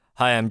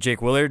Hi, I'm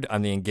Jake Willard.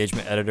 I'm the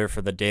engagement editor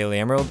for the Daily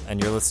Emerald, and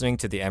you're listening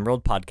to the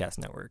Emerald Podcast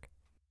Network.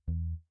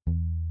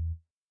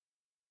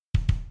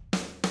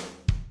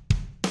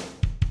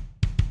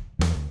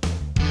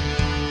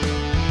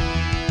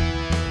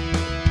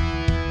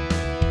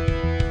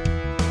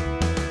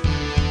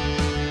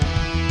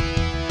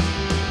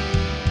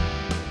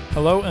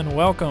 Hello and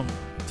welcome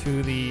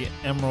to the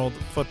Emerald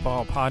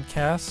Football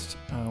Podcast,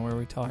 where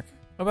we talk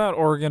about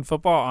Oregon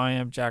football. I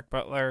am Jack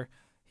Butler,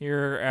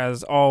 here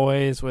as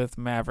always with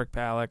Maverick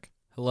Palick.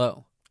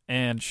 Hello.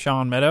 And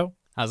Sean Meadow.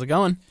 How's it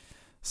going?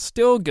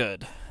 Still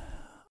good.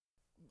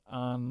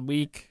 On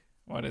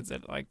what is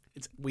it, like?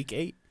 It's week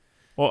 8.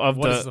 Well,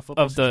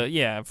 football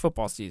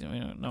season.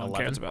 No one 11?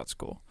 cares about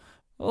school.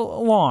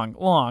 Long.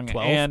 12?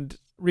 And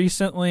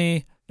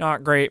recently,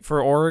 not great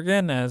for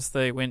Oregon as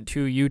they went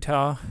to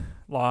Utah.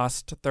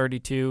 Lost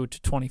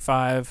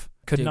 32-25.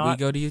 Did we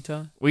go to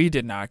Utah? We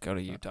did not go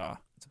to Utah.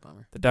 It's a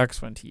bummer. The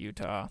Ducks went to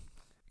Utah.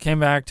 Came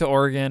back to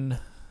Oregon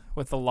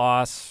with a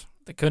loss.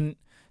 They couldn't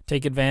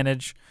take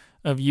advantage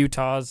of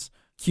Utah's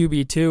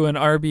QB2 and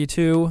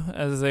RB2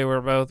 as they were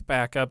both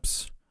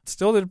backups.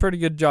 Still did a pretty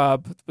good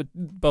job with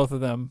both of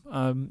them.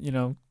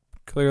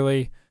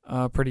 Clearly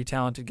pretty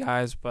talented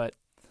guys, but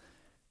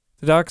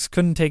the Ducks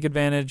couldn't take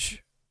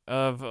advantage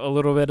of a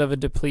little bit of a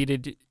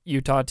depleted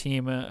Utah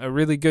team, a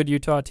really good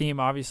Utah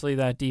team. Obviously,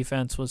 that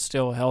defense was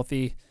still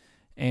healthy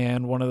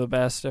and one of the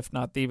best, if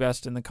not the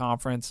best, in the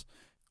conference.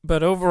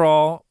 But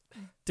overall,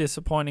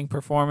 disappointing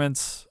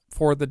performance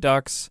for the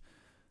Ducks.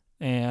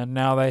 And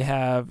now they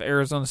have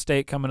Arizona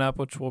State coming up,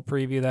 which we'll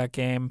preview that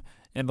game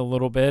in a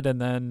little bit,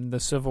 and then the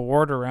Civil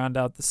War to round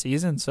out the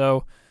season.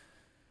 So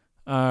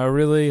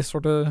really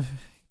sort of,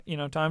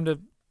 time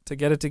to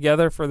get it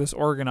together for this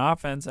Oregon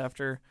offense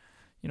after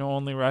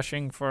only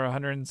rushing for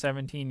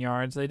 117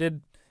 yards. They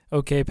did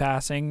okay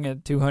passing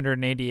at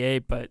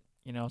 288, but,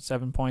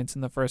 7 points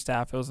in the first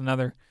half. It was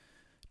another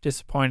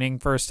disappointing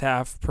first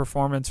half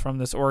performance from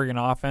this Oregon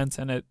offense,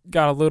 and it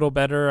got a little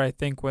better, I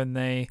think, when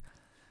they,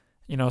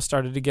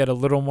 started to get a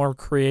little more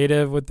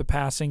creative with the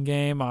passing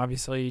game.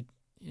 Obviously,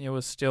 it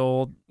was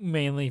still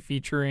mainly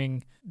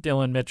featuring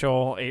Dylan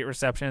Mitchell, 8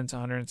 receptions,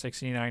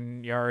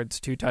 169 yards,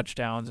 2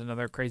 touchdowns,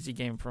 another crazy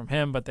game from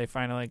him, but they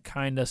finally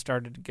kind of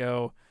started to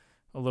go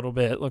a little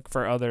bit, look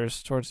for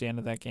others towards the end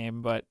of that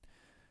game, but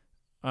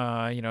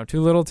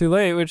too little too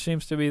late, which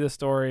seems to be the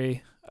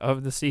story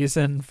of the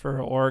season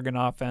for Oregon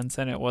offense,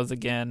 and it was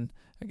again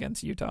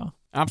against Utah.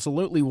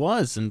 Absolutely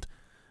was, and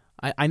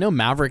I know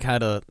Maverick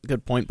had a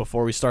good point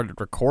before we started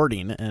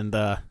recording, and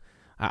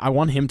I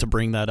want him to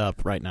bring that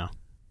up right now.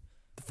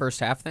 The first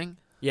half thing?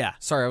 Yeah.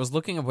 Sorry, I was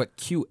looking at what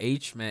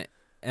QH meant,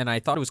 and I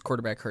thought it was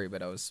quarterback hurry,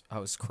 but I was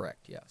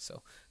correct. Yeah.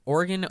 So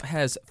Oregon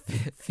has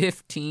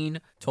 15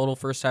 total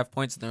first half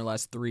points in their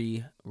last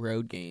 3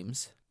 road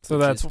games. So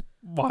that's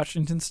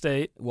Washington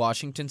State,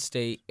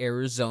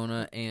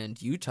 Arizona, and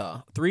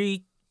Utah.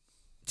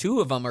 2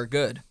 of them are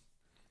good.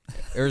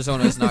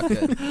 Arizona is not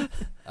good.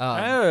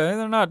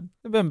 They're not.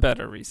 They've been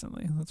better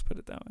recently. Let's put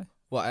it that way.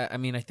 Well, I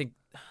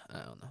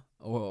don't know.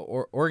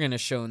 Well, Oregon has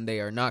shown they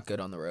are not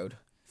good on the road.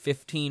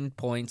 15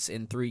 points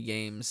in 3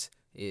 games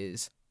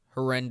is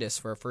horrendous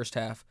for a first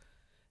half,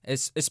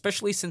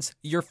 especially since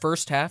your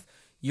first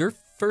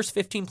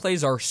 15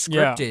 plays are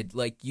scripted. Yeah.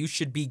 Like, you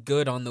should be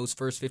good on those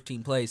first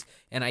 15 plays,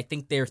 and I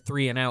think they're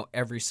 3 and out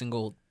every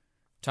single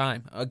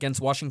time.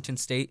 Against Washington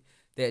State,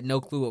 they had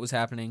no clue what was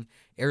happening.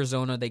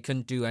 Arizona, they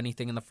couldn't do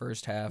anything in the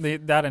first half.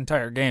 That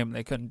entire game,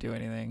 they couldn't do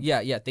anything.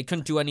 Yeah, they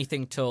couldn't do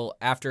anything till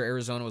after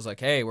Arizona was like,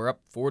 hey, we're up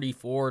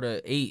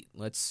 44-8.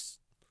 Let's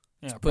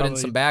put in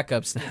some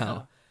backups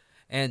now.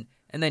 Yeah.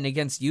 And then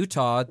against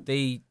Utah,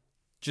 they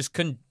just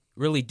couldn't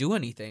really do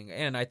anything.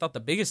 And I thought the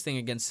biggest thing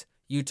against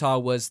Utah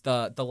was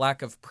the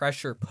lack of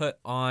pressure put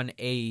on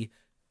a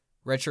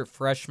redshirt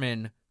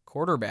freshman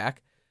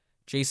quarterback.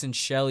 Jason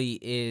Shelley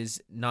is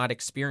not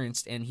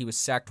experienced, and he was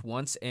sacked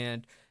once.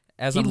 And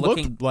as I'm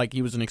looking, looked like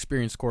he was an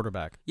experienced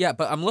quarterback. Yeah,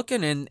 but I'm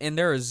looking, and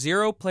there are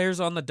 0 players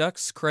on the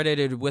Ducks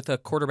credited with a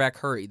quarterback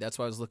hurry. That's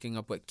why I was looking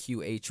up what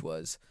QH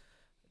was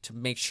to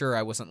make sure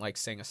I wasn't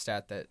saying a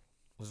stat that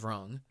was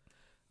wrong.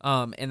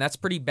 And that's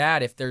pretty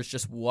bad if there's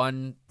just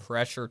 1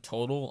 pressure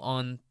total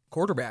on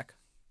quarterback,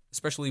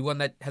 especially one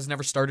that has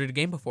never started a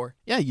game before.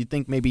 Yeah, you'd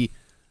think maybe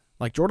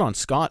Jordan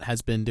Scott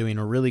has been doing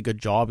a really good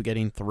job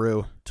getting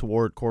through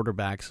toward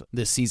quarterbacks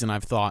this season,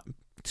 I've thought,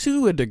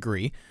 to a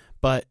degree.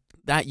 But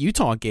that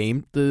Utah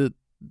game, the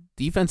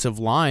defensive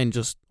line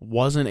just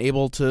wasn't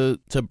able to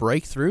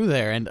break through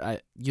there. And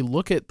you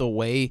look at the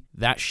way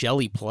that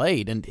Shelley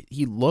played, and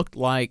he looked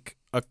like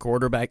a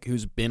quarterback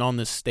who's been on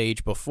this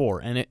stage before.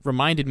 And it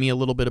reminded me a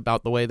little bit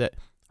about the way that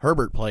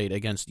Herbert played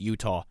against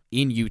Utah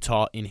in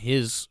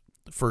his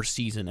first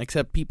season,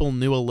 except people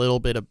knew a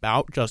little bit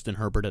about Justin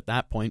Herbert at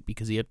that point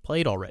because he had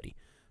played already.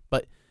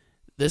 But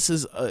this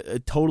is a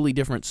totally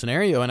different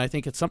scenario, and I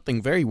think it's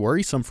something very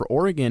worrisome for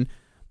Oregon,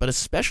 but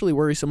especially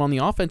worrisome on the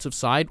offensive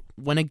side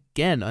when,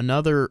 again,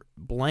 another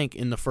blank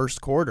in the first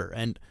quarter.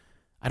 And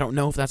I don't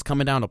know if that's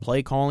coming down to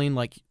play calling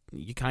like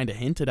you kind of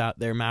hinted at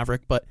there,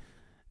 Maverick, but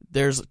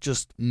there's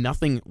just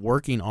nothing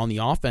working on the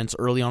offense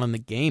early on in the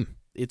game.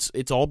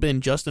 It's all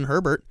been Justin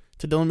Herbert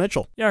to Dylan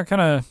Mitchell. Yeah,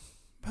 kind of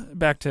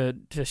back to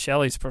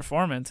Shelley's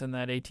performance in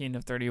that 18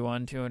 of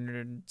 31,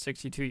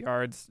 262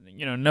 yards.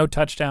 No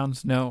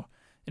touchdowns, no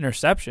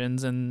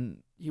interceptions,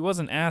 and he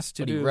wasn't asked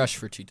to But he rushed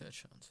for 2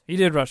 touchdowns. He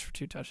did rush for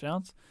 2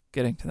 touchdowns.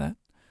 Getting to that.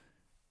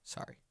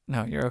 Sorry.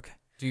 No, you're okay.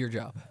 Do your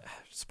job.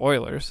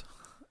 Spoilers.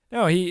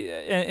 No,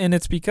 and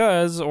it's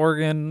because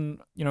Oregon,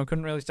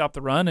 couldn't really stop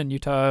the run, and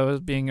Utah was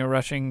being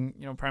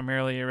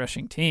primarily a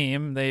rushing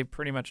team. They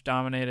pretty much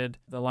dominated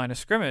the line of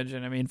scrimmage,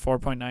 and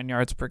 4.9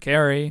 yards per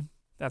carry.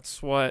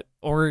 That's what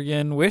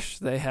Oregon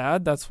wished they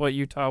had. That's what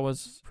Utah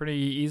was pretty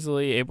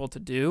easily able to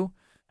do.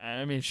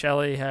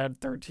 Shelley had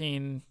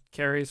 13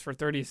 carries for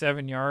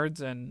 37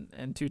 yards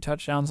and 2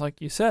 touchdowns, like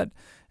you said,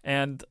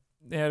 and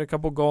they had a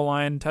couple goal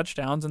line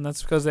touchdowns, and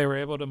that's because they were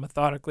able to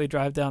methodically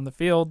drive down the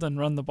field and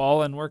run the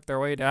ball and work their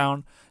way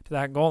down to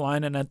that goal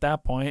line. And at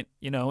that point,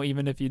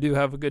 even if you do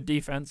have a good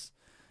defense,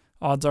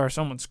 odds are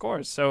someone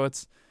scores. So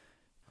it's...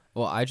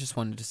 Well, I just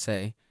wanted to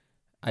say,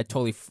 I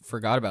totally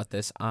forgot about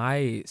this.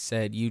 I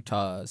said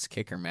Utah's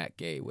kicker, Matt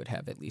Gay, would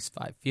have at least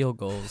 5 field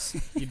goals.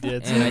 You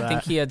did say and that. I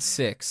think he had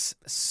 6,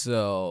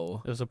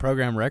 so... It was a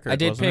program record, I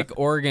did wasn't pick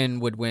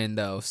Oregon would win,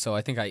 though, so I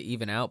think I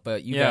even out,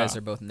 but you guys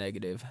are both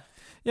negative.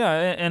 Yeah,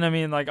 and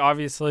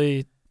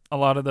obviously a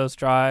lot of those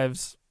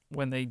drives,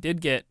 when they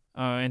did get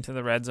into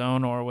the red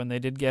zone or when they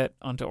did get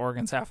onto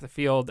Oregon's half the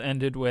field,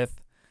 ended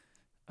with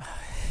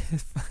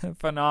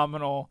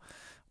phenomenal...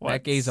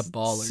 Matt Gay's a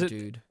baller,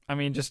 dude.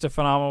 Just a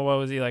phenomenal, what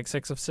was he,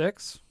 6 of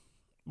 6?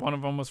 One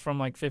of them was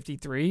from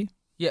 53.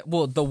 Yeah,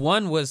 well, the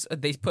one was,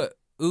 they put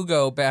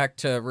Ugo back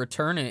to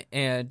return it,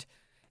 and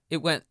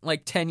it went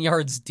 10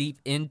 yards deep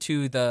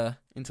into the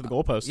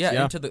goalpost.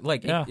 Yeah, into the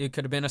it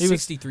could have been a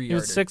 63-yarder. He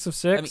was 6 of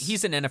 6.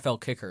 He's an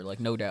NFL kicker,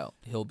 no doubt.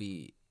 He'll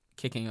be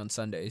kicking on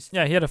Sundays.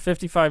 Yeah, he had a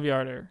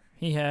 55-yarder.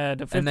 He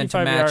had a 55-yarder. And then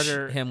to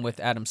match him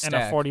with Adam Stack.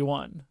 And a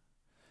 41.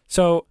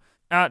 So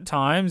at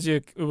times,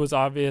 it was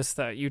obvious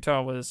that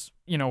Utah was,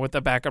 with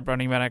a backup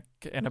running back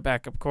and a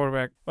backup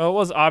quarterback. Well, it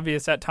was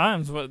obvious at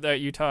times that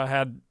Utah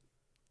had,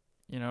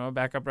 a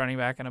backup running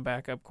back and a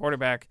backup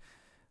quarterback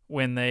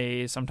when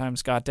they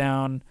sometimes got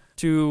down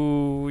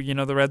to,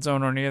 the red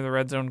zone or near the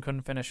red zone,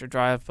 couldn't finish a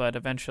drive, but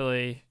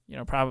eventually,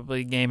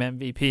 probably game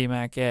MVP,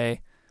 Matt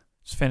Gay,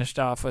 just finished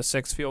off with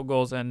 6 field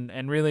goals,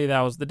 and really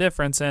that was the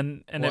difference.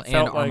 And it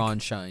felt like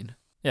Armand Shine.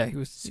 Yeah, he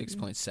was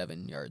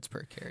 6.7 yards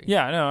per carry.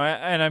 Yeah, no,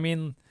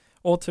 and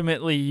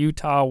ultimately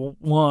Utah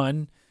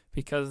won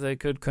because they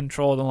could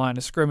control the line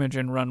of scrimmage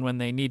and run when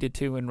they needed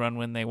to and run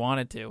when they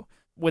wanted to.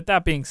 With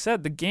that being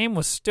said, the game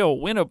was still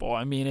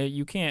winnable.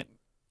 You can't...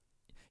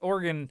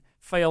 Oregon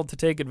failed to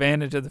take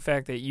advantage of the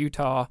fact that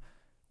Utah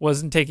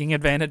wasn't taking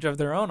advantage of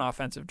their own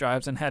offensive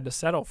drives and had to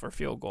settle for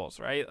field goals,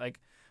 right?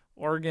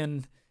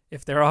 Oregon,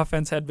 if their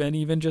offense had been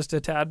even just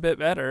a tad bit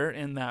better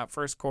in that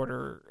first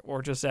quarter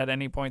or just at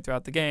any point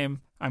throughout the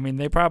game,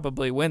 they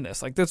probably win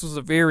this. This was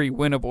a very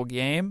winnable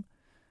game,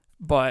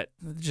 but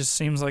it just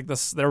seems like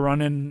they're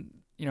running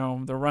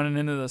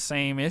into the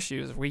same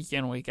issues week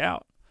in, week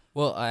out.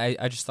 Well,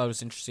 I just thought it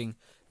was interesting.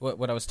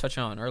 What I was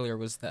touching on earlier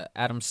was that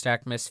Adam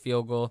Stack missed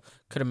field goal.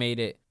 Could have made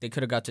it. They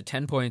could have got to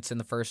 10 points in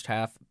the first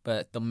half,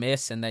 but the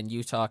miss, and then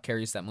Utah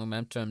carries that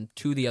momentum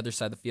to the other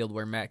side of the field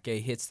where Matt Gay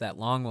hits that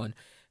long one.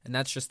 And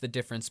that's just the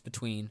difference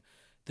between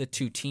the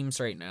two teams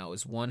right now,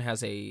 is one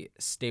has a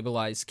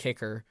stabilized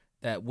kicker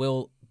that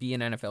will be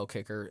an NFL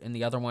kicker, and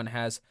the other one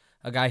has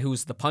a guy who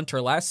was the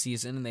punter last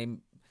season,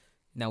 and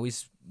now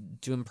he's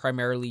doing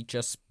primarily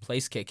just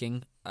place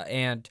kicking,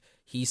 and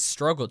he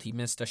struggled. He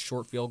missed a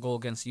short field goal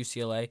against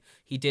UCLA.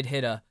 He did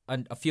hit a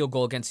field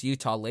goal against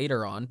Utah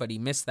later on, but he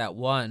missed that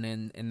one,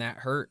 and that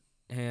hurt.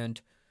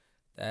 And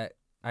that,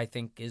 I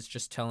think, is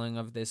just telling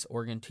of this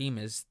Oregon team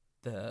is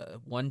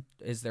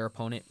their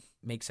opponent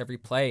makes every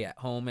play at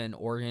home, and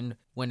Oregon,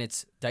 when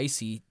it's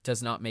dicey,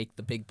 does not make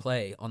the big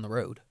play on the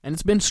road. And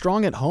it's been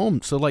strong at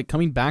home. So,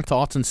 coming back to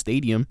Autzen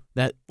Stadium,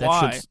 that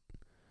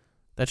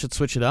should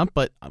switch it up.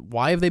 But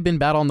why have they been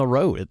bad on the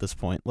road at this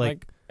point? Because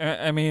they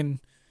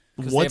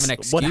have an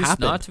excuse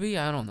not to be?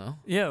 I don't know.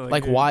 Yeah.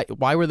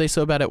 Why were they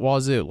so bad at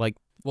Wazoo?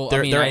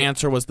 Their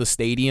answer was the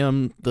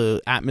stadium,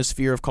 the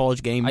atmosphere of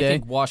College game day. I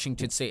think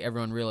Washington State,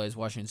 everyone realized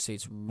Washington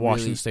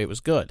State was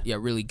good. Yeah,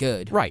 really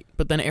good. Right.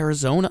 But then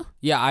Arizona?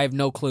 Yeah, I have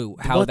no clue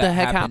how what the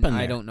heck happened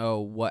there? I don't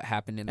know what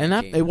happened in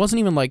that game. It wasn't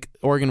even like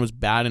Oregon was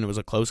bad and it was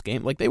a close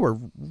game. They were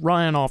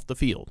running off the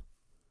field.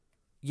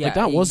 Yeah,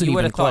 that wasn't you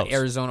would even have close. thought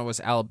Arizona was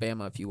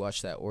Alabama if you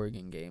watched that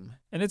Oregon game.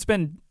 And it's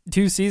been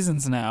 2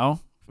 seasons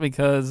now,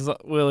 because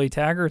Willie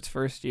Taggart's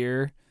first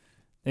year,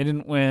 they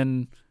didn't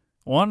win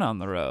one on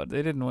the road.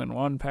 They didn't win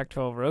one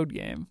Pac-12 road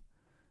game.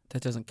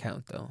 That doesn't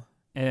count, though.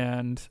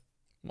 And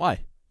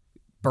why?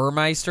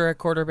 Burmeister at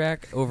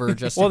quarterback over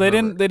Justin Well,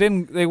 Herbert.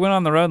 They went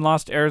on the road and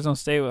lost to Arizona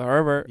State with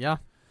Herbert. Yeah.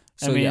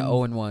 So,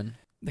 0-1.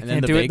 They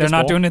can't do it. They're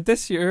not doing it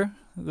this year.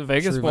 The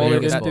Vegas Bowl, they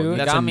didn't do it.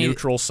 That's a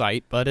neutral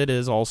site, but it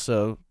is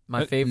also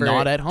my favorite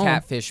not at home.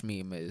 Catfish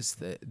meme is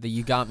the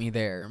 "You got me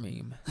there"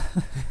 meme.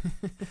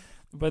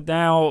 But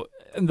now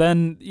And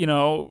then,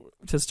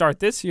 to start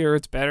this year,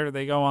 it's better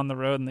they go on the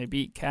road and they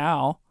beat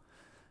Cal.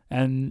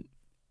 And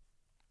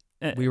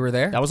We were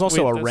there. That was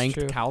also a that's ranked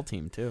true. Cal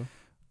team, too.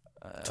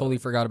 Totally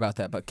forgot about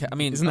that. But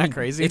Isn't that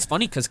crazy? It's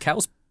funny because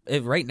Cal's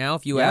right now.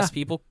 If you Yeah. ask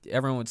people,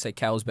 everyone would say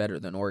Cal's better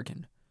than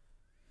Oregon.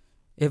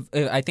 If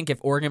I think if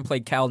Oregon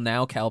played Cal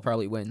now, Cal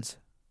probably wins.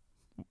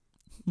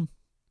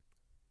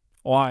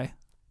 Why?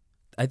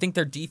 I think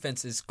their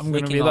defense is I'm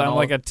going to clicking be on I'm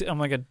all.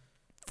 like a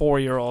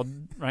 4-year-old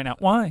right now.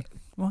 Why?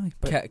 But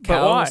why?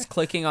 Cal's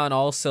clicking on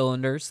all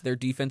cylinders. Their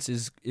defense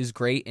is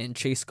great, and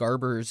Chase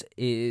Garbers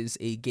is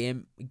a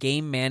game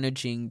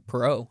managing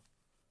pro.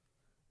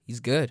 He's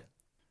good.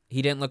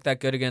 He didn't look that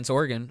good against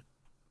Oregon,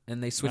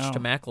 and they switched to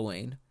No.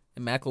 McElwain,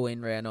 and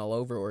McElwain ran all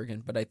over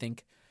Oregon. But I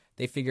think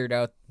they figured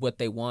out what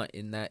they want,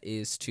 and that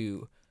is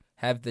to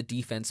have the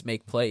defense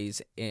make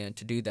plays, and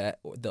to do that,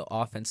 the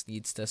offense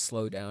needs to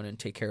slow down and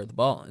take care of the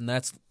ball, and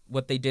that's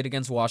what they did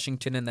against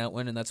Washington in that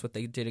one, and that's what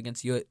they did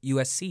against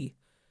USC.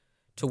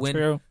 To win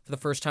True. for the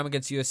first time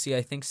against USC,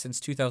 I think since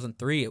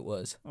 2003 it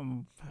was.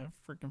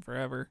 Freaking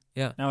forever.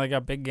 Yeah. Now they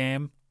got big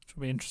game, which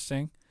will be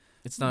interesting.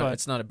 It's not. But-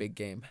 It's not a big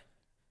game.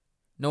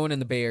 No one in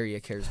the Bay Area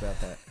cares about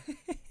that.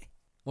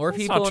 More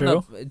That's people not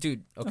in the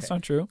dude. Okay. That's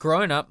not true.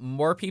 Growing up,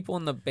 more people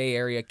in the Bay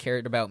Area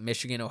cared about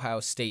Michigan,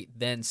 Ohio State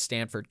than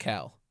Stanford,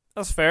 Cal.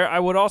 That's fair. I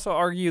would also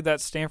argue that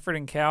Stanford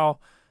and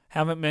Cal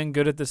haven't been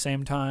good at the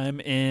same time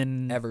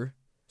in Ever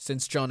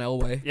since John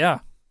Elway. Yeah.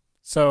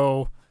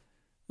 So,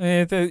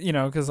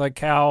 because like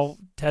Cal,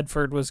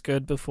 Tedford was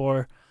good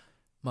before.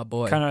 My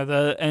boy. Kind of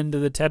the end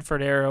of the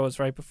Tedford era was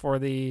right before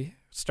the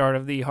start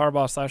of the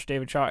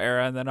Harbaugh/David Shaw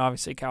era, and then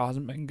obviously Cal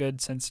hasn't been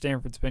good since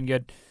Stanford's been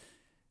good.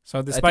 So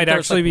I this think might there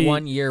was actually like be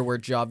one year where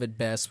Javid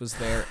Best was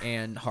there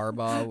and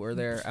Harbaugh were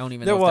there. I don't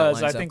even there know if that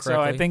was. lines I think up so.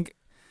 correctly.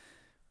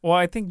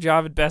 I think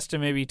Javid Best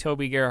and maybe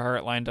Toby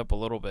Gerhardt lined up a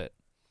little bit,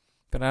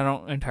 but I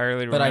don't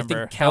entirely But remember.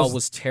 I think Cal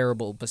was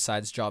terrible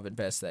besides Javid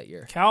Best that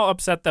year. Cal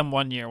upset them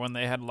one year when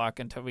they had Luck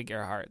and Toby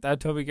Gerhardt. That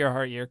Toby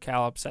Gerhardt year,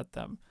 Cal upset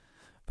them.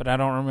 But I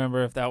don't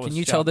remember if that was. Can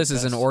you tell Javid this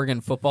is an Best.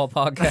 Oregon football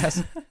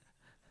podcast?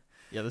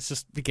 Yeah, this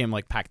just became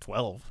like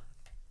Pac-12.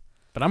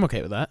 But I'm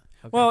okay with that.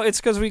 Okay. Well, it's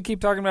because we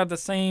keep talking about the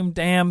same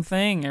damn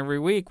thing every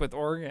week with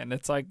Oregon.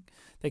 It's like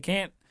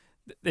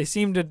they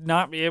seem to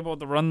not be able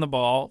to run the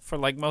ball for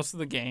like most of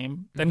the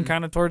game. Then Mhm.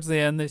 kind of towards the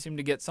end, they seem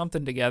to get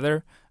something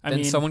together.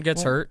 Then someone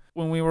gets hurt.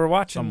 When we were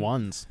watching, Some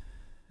ones.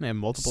 They have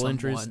multiple Some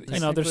injuries. ones. they're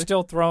technically.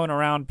 still throwing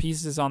around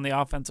pieces on the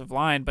offensive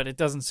line, but it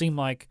doesn't seem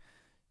like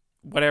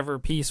wherever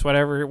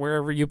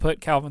you put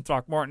Calvin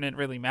Throckmorton, it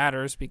really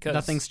matters because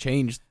Nothing's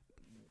changed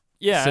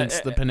since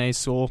the Panay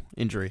Sewell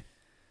injury.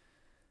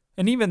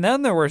 And even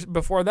then,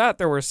 before that,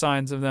 there were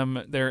signs of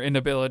their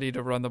inability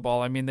to run the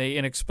ball. I mean, they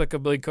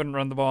inexplicably couldn't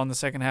run the ball in the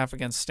second half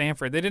against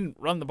Stanford. They didn't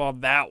run the ball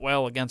that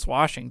well against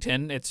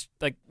Washington. It's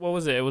like, what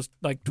was it? It was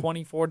like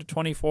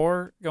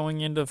 24-24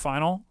 going into the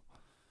final.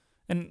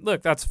 And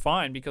look, that's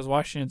fine because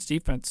Washington's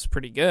defense is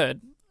pretty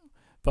good.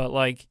 But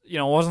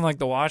it wasn't like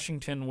the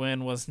Washington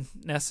win was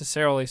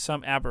necessarily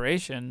some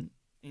aberration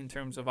in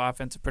terms of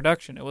offensive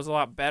production. It was a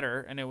lot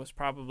better, and it was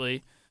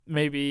probably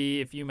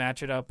maybe if you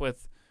match it up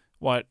with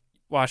what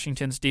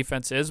Washington's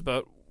defense is,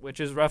 but which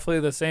is roughly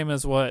the same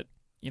as what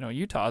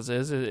Utah's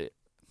is. It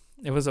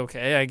was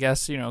okay, I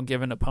guess.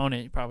 Given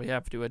opponent, you probably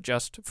have to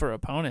adjust for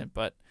opponent,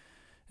 but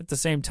at the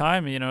same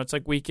time, it's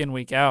like week in,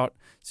 week out.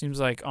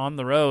 Seems like on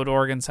the road,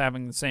 Oregon's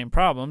having the same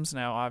problems.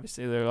 Now,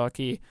 obviously, they're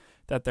lucky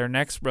that their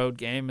next road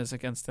game is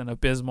against an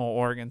abysmal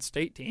Oregon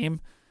State team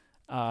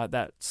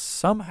that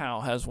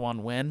somehow has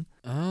one win.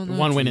 Oh, no,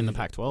 One win in dude. the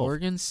Pac-12.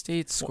 Oregon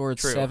State scored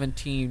True.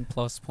 17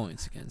 plus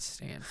points against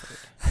Stanford.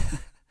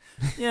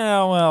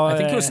 Yeah, well, I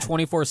think it was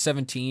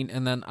 24-17,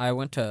 and then I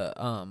went to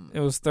it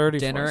was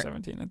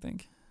 34-17, I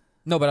think.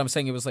 No, but I'm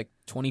saying it was like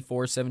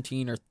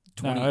 24-17 or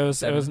 20. No, it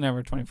was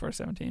never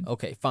 24-17.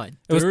 Okay, fine.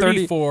 It was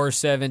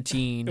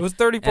 34-17. It was And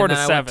then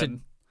I went 34-7. to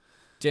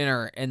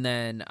dinner, and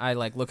then I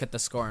look at the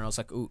score, and I was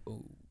like, ooh,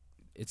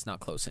 it's not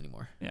close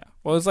anymore. Yeah.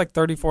 Well, it was like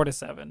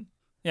 34-7.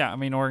 Yeah, I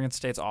mean Oregon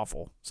State's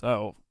awful.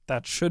 So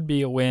that should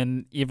be a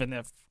win even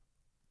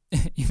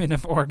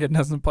if Oregon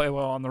doesn't play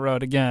well on the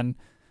road again.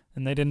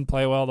 And they didn't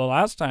play well the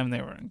last time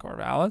they were in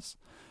Corvallis.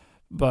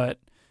 But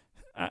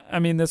I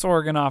mean this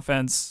Oregon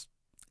offense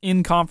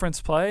in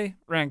conference play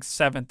ranks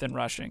 7th in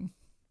rushing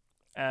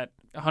at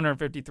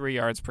 153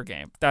 yards per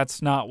game.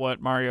 That's not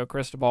what Mario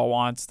Cristobal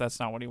wants. That's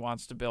not what he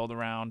wants to build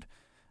around.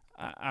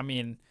 I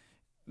mean,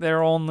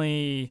 they're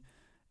only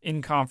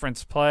in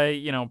conference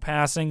play,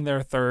 passing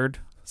they're 3rd,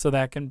 so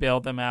that can bail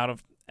them out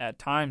of at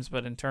times.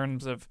 But in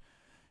terms of,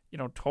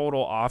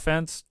 total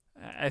offense,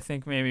 I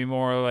think maybe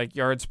more like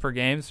yards per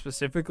game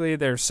specifically,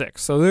 they're 6th.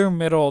 So they're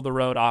middle of the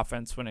road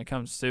offense when it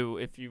comes to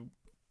if you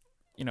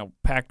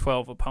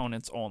Pac-12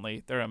 opponents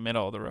only. They're a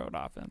middle of the road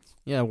offense.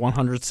 Yeah,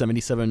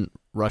 177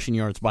 rushing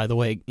yards, by the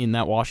way, in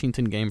that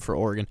Washington game for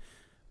Oregon.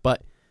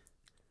 But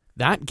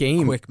that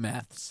game, Quick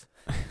maths.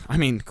 I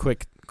mean,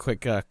 quick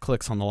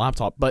clicks on the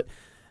laptop. But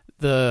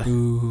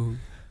Ooh.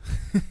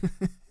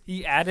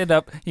 He added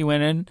up. He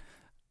went in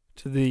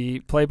to the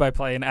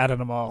play-by-play and added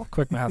them all.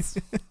 Quick maths.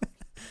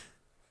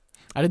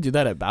 I did do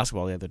that at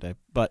basketball the other day.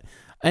 But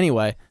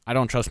anyway, I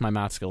don't trust my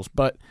math skills.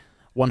 But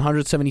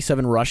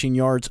 177 rushing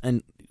yards,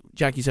 and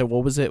Jackie said,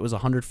 what was it? It was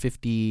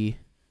 150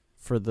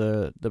 for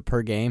the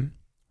per game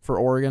for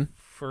Oregon?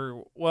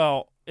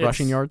 it's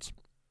Rushing yards?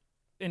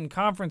 in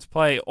conference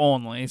play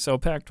only, so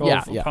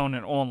Pac-12 Yeah.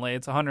 opponent only.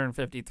 It's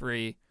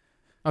 153.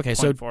 Okay,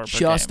 so 0.4 per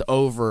just game.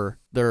 over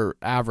their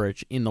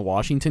average in the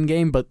Washington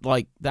game, but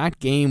like that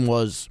game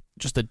was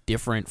just a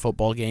different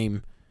football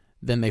game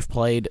than they've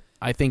played.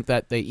 I think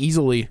that they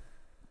easily,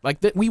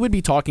 we would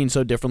be talking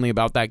so differently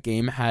about that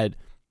game had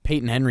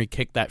Peyton Henry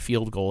kicked that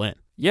field goal in.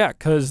 Yeah,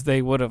 because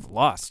they would have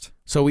lost.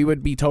 So we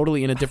would be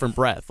totally in a different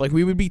breath. Like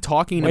we would be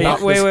talking Wait, about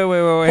this.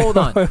 wait. Hold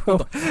on.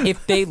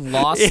 If they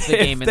lost the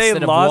game If they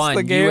instead of lost won,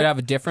 the game- you would have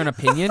a different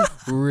opinion?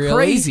 Really?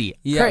 Crazy.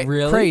 Yeah,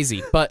 really?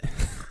 Crazy. But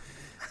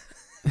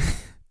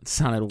it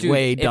sounded Dude,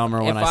 way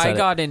dumber when I said If I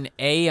got an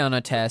A on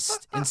a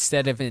test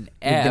instead of an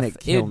You're gonna F,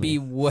 kill it'd be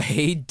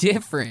way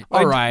different.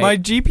 All right. My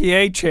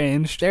GPA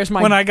changed There's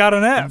my- when I got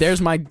an F. There's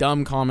my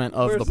dumb comment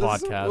of Where's the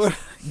this-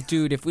 podcast.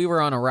 Dude, if we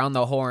were on Around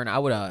the Horn, I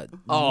would have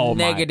Oh,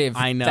 my- negative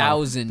I know.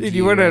 1,000. Dude,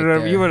 you would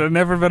have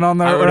never been on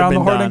the I would've around the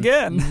been horn done.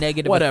 again.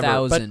 Negative Whatever,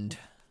 but- 1,000.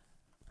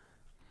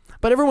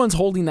 But everyone's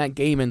holding that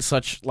game in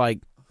such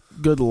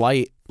good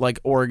light. Like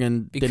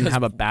Oregon didn't Because-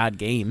 have a bad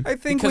game. I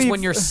think Because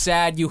when you're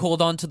sad, you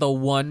hold on to the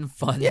one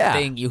fun Yeah.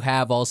 thing you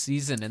have all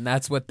season, and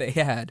that's what they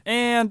had.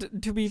 and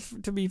to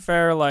be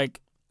fair, I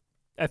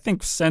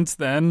think since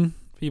then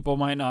people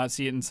might not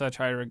see it in such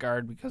high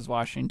regard because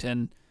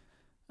Washington.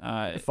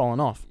 They've fallen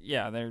off.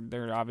 Yeah,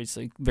 they're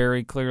obviously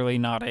very clearly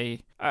not a.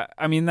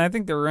 I mean, I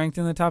think they're ranked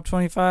in the top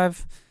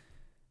 25,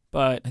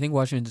 but I think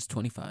Washington's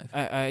 25.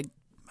 I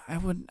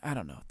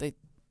don't know. They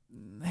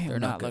have They're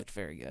not not good. looked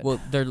very good.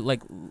 Well, they're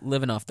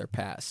living off their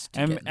past. to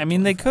get in I the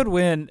mean, they 25. could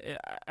win.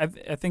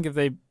 I think if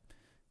they,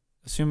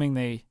 assuming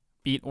they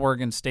beat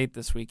Oregon State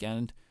this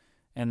weekend,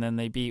 and then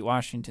they beat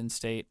Washington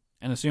State,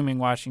 and assuming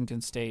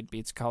Washington State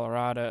beats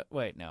Colorado.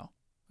 Wait, no.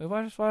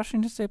 Why does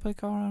Washington State play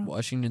Colorado?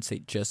 Washington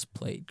State just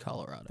played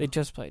Colorado. They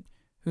just played.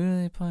 Who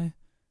do they play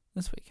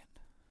this weekend?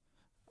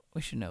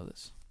 We should know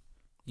this.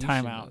 You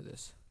Time should out. know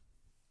this.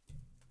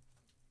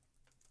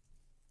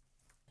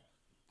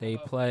 They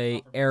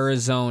play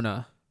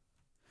Arizona.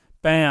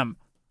 Bam.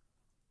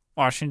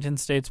 Washington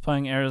State's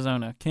playing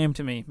Arizona. Came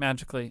to me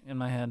magically in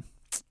my head.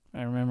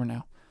 I remember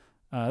now.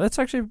 That's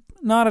actually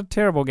not a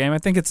terrible game. I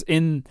think it's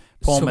in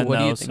Pullman, so what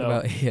do though, you think so-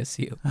 about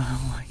ASU?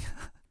 Oh my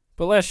god.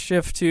 But let's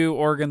shift to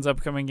Oregon's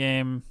upcoming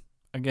game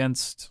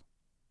against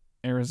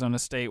Arizona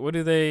State. What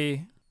do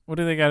they got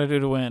to do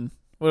to win?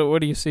 What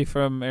do you see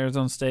from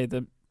Arizona State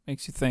that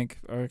makes you think,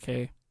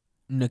 okay,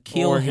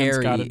 N'Keal Oregon's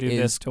got to Harry do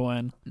this is to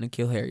win?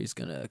 N'Keal Harry's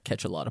gonna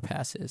catch a lot of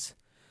passes.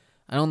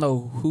 I don't know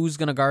who's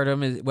gonna guard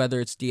him, whether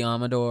it's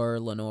Diamador,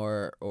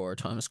 Lenore, or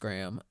Thomas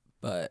Graham,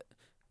 but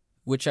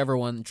whichever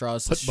one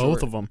draws the Put short,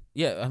 both of them.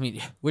 Yeah, I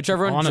mean,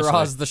 whichever one Honestly.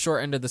 draws the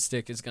short end of the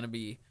stick is going to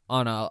be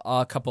on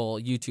a couple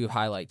YouTube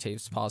highlight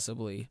tapes,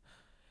 possibly.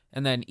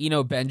 And then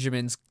Eno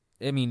Benjamin's.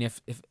 I mean,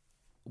 if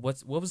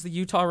what was the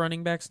Utah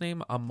running back's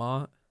name?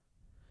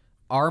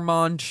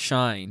 Armand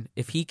Shine.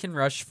 If he can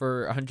rush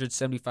for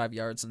 175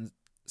 yards and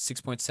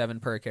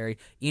 6.7 per carry,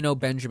 Eno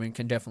Benjamin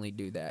can definitely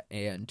do that.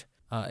 And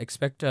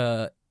expect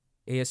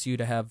ASU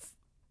to have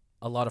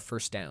a lot of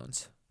first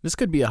downs. This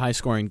could be a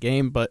high-scoring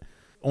game, but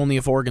only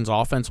if Oregon's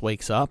offense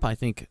wakes up. I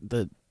think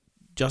the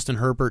Justin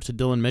Herbert to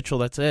Dylan Mitchell,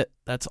 that's it.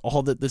 That's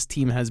all that this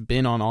team has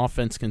been on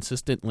offense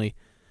consistently,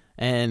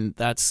 and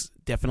that's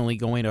definitely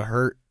going to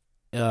hurt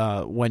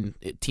when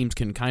teams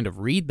can kind of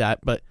read that,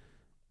 but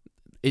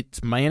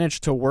it's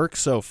managed to work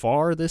so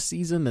far this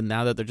season, and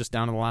now that they're just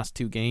down to the last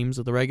two games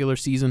of the regular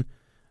season,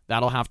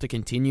 that'll have to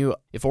continue.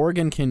 If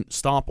Oregon can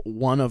stop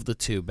one of the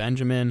two,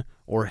 Benjamin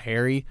or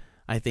Harry,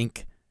 I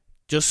think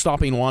just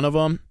stopping one of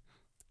them,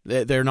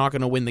 they're not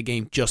going to win the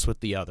game just with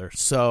the other.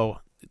 So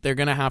they're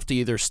going to have to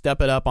either step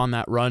it up on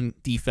that run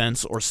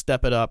defense or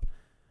step it up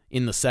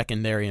in the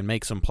secondary and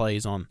make some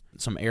plays on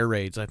some air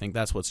raids. I think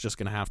that's what's just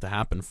going to have to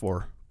happen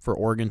for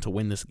Oregon to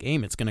win this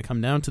game. It's going to come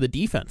down to the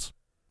defense.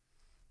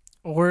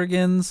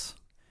 Oregon's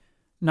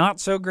not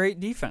so great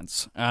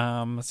defense.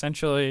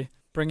 Essentially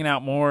bringing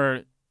out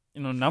more,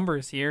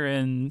 numbers here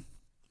in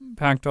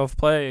Pac-12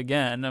 play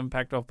again.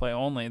 Pac-12 play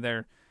only.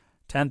 They're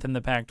 10th in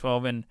the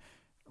Pac-12 in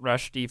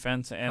rush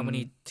defense. And How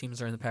many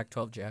teams are in the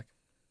Pac-12, Jack?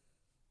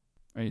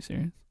 Are you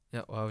serious?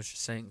 Yeah, well, I was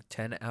just saying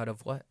 10 out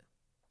of what?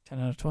 10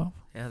 out of 12.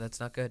 Yeah, that's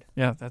not good.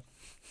 Yeah,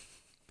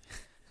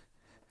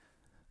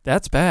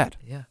 that's bad.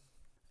 Yeah.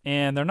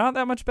 And they're not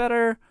that much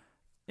better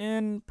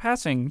in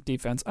passing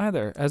defense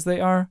either, as they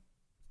are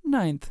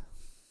 9th.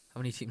 How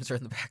many teams are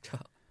in the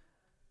Pac-12?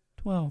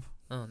 12.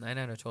 Oh, 9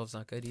 out of 12 is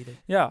not good either.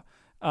 Yeah.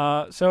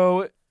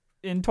 So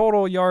in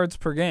total yards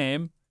per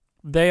game,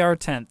 they are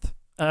 10th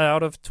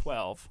out of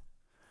 12.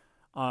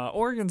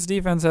 Oregon's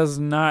defense has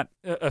not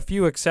a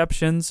few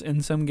exceptions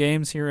in some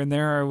games here and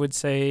there. I would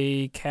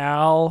say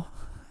Cal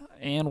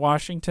and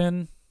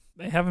Washington,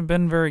 they haven't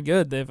been very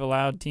good. They've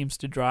allowed teams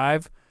to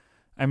drive.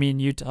 I mean,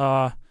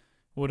 Utah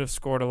would have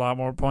scored a lot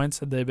more points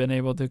had they been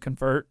able to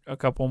convert a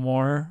couple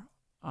more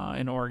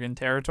in Oregon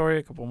territory,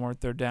 a couple more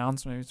third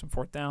downs, maybe some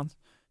fourth downs.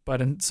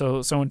 But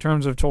so in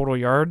terms of total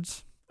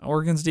yards,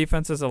 Oregon's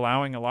defense is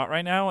allowing a lot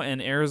right now,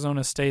 and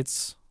Arizona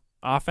State's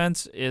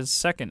offense is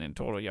second in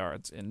total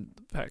yards in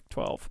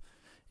Pac-12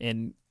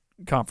 in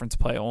conference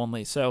play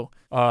only. So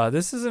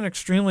this is an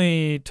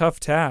extremely tough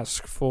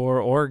task for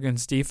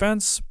Oregon's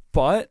defense,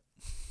 but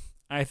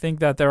I think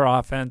that their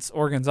offense,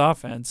 Oregon's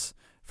offense,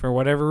 for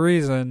whatever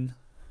reason,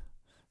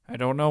 I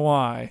don't know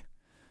why,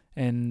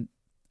 and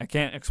I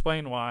can't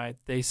explain why,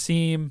 they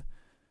seem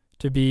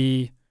to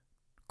be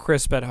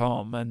crisp at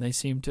home, and they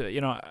seem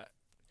to,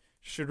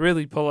 should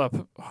really pull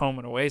up home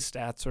and away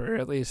stats, or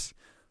at least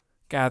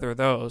gather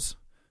those,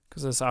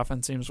 because this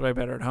offense seems way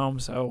better at home.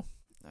 So,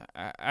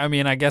 I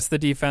mean, I guess the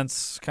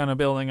defense, kind of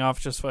building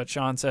off just what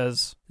Sean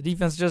says, the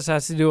defense just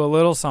has to do a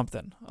little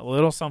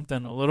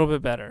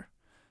bit better,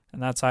 and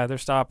that's either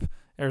stop,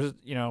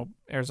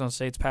 Arizona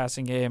State's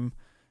passing game,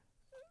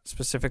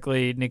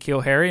 specifically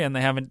N'Keal Harry, and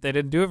they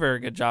didn't do a very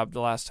good job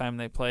the last time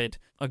they played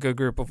a good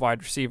group of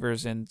wide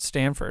receivers in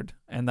Stanford,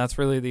 and that's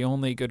really the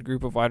only good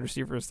group of wide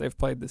receivers they've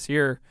played this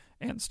year.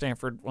 And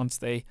Stanford, once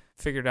they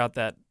figured out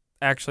that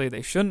actually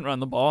they shouldn't run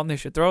the ball and they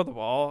should throw the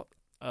ball,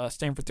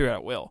 Stanford threw it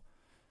at will.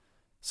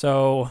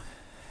 So,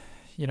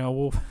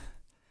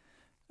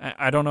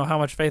 I don't know how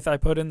much faith I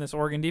put in this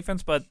Oregon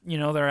defense, but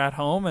they're at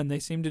home and they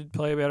seem to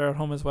play better at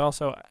home as well.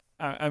 So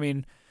I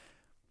mean,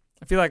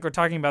 I feel like we're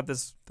talking about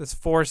this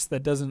force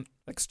that doesn't,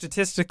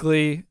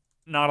 statistically,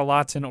 not a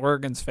lot's in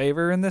Oregon's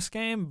favor in this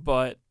game,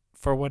 but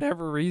for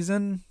whatever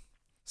reason,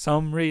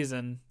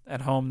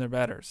 at home they're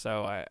better.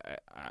 So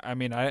I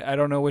mean, I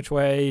don't know which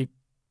way,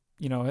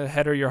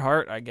 head or your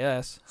heart, I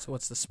guess. So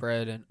what's the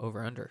spread and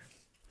over under?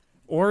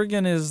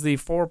 Oregon is the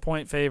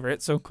 4-point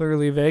favorite, so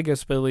clearly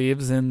Vegas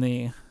believes in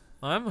the.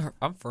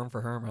 I'm firm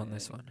for Herm on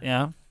this one.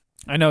 Yeah,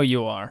 I know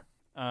you are.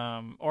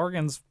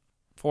 Oregon's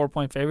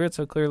 4-point favorite,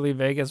 so clearly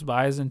Vegas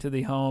buys into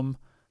the home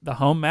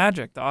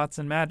magic, the odds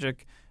and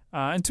magic.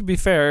 And to be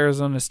fair,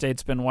 Arizona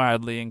State's been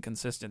wildly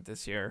inconsistent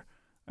this year.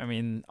 I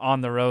mean,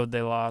 on the road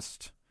they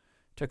lost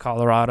to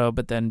Colorado,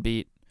 but then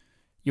beat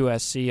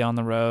USC on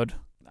the road.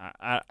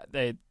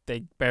 They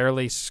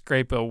barely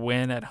scrape a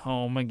win at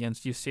home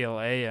against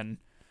UCLA,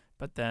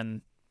 but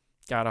then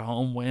got a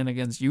home win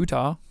against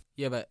Utah.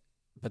 Yeah, but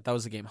that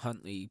was the game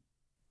Huntley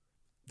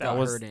got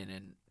hurt in,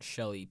 and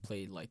Shelley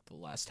played like the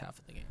last half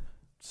of the game.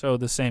 So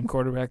the same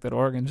quarterback that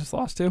Oregon just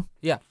lost to?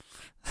 Yeah.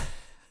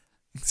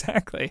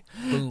 Exactly.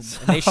 Boom. And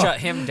they shut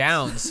him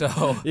down,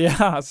 so.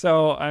 Yeah,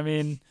 so, I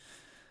mean,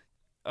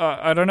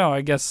 I don't know.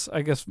 I guess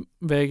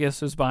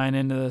Vegas is buying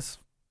into this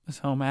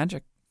home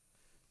magic.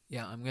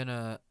 Yeah, I'm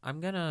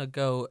gonna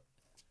go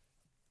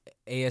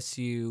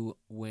ASU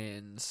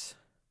wins.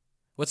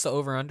 What's the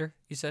over-under,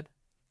 you said?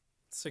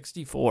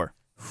 64.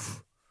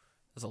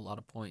 That's a lot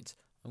of points.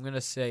 I'm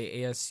gonna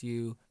say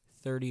ASU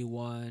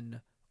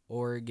 31,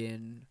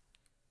 Oregon.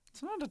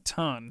 It's not a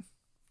ton.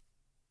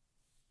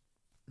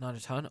 Not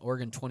a ton?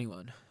 Oregon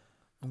 21.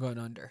 I'm going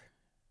under.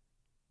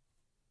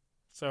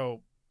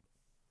 So,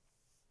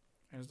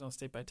 Arizona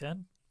State by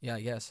 10? Yeah,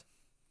 yes.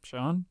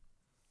 Sean?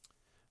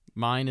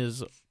 Mine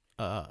is,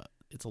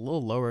 it's a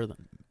little lower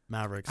than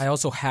Mavericks. I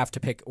also have to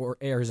pick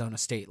Arizona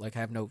State. Like, I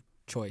have no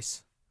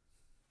choice.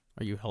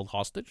 Are you held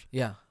hostage?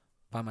 Yeah,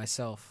 by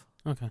myself.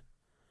 Okay.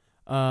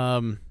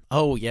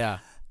 Oh, yeah.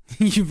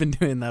 You've been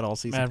doing that all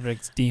season.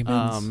 Mavericks,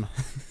 Demons.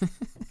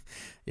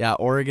 Yeah,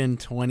 Oregon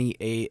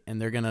 28, and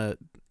they're going to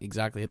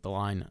exactly hit the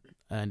line,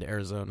 and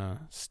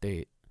Arizona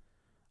State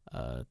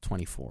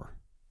 24.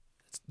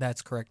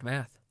 That's correct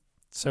math.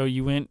 So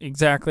you went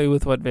exactly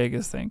with what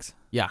Vegas thinks.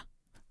 Yeah.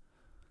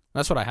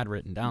 That's what I had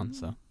written down,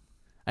 so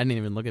I didn't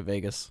even look at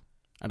Vegas.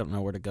 I don't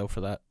know where to go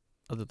for that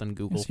other than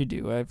Google. Yes, you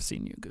do. I've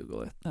seen you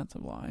Google it. That's a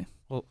lie.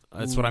 Well,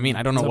 that's what I mean.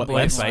 I don't know It's a what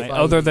blatant website. lie.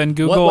 Other than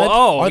Google.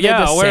 Are they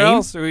the where same?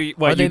 else?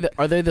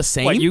 Are they the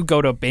same? What, you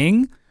go to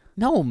Bing?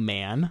 No,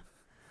 man.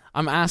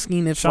 I'm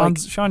asking if Sean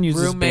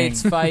uses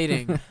Roommates Bing.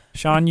 fighting.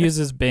 Sean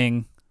uses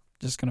Bing.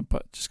 Just gonna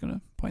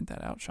point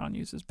that out. Sean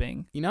uses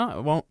Bing. you know,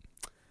 it won't.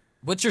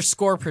 What's your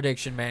score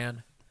prediction,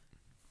 man?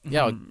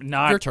 Yeah,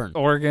 Not your turn.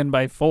 Oregon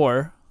by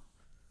 4,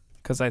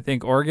 because I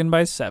think Oregon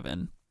by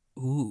 7.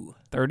 Ooh.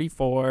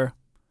 34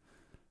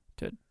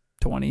 to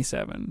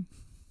 27.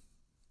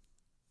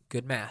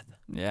 Good math.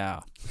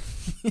 Yeah.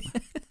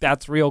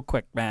 That's real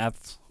quick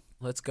maths.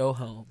 Let's go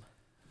home.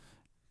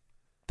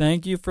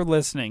 Thank you for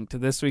listening to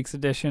this week's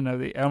edition of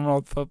the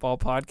Emerald Football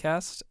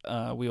Podcast.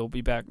 We will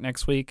be back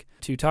next week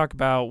to talk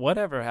about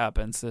whatever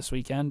happens this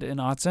weekend in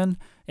Autzen,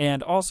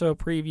 and also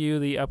preview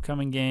the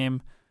upcoming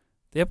game,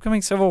 the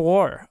upcoming Civil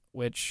War,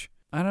 which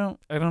I don't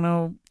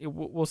know.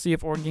 We'll see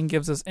if Oregon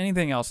gives us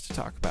anything else to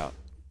talk about.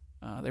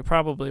 They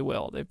probably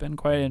will. They've been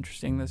quite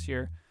interesting this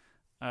year.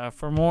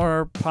 For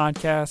more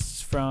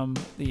podcasts from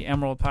the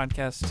Emerald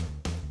Podcast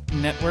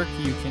Network,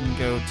 you can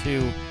go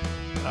to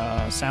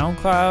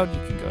SoundCloud,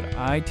 you can go to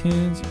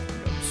iTunes, you can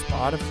go to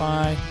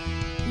Spotify.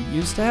 We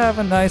used to have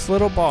a nice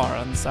little bar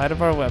on the side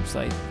of our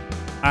website.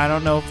 I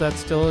don't know if that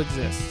still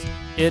exists.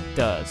 It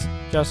does.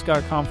 just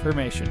got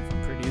confirmation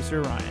from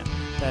producer Ryan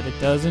that it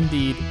does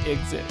indeed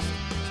exist.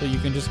 So you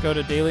can just go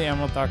to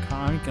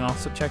dailyemerald.com. You can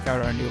also check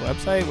out our new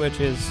website, which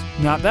is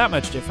not that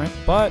much different,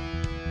 but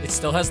It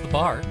still has the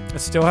bar. it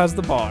still has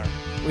the bar,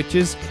 which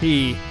is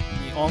key.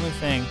 The only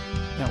thing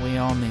that we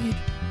all need.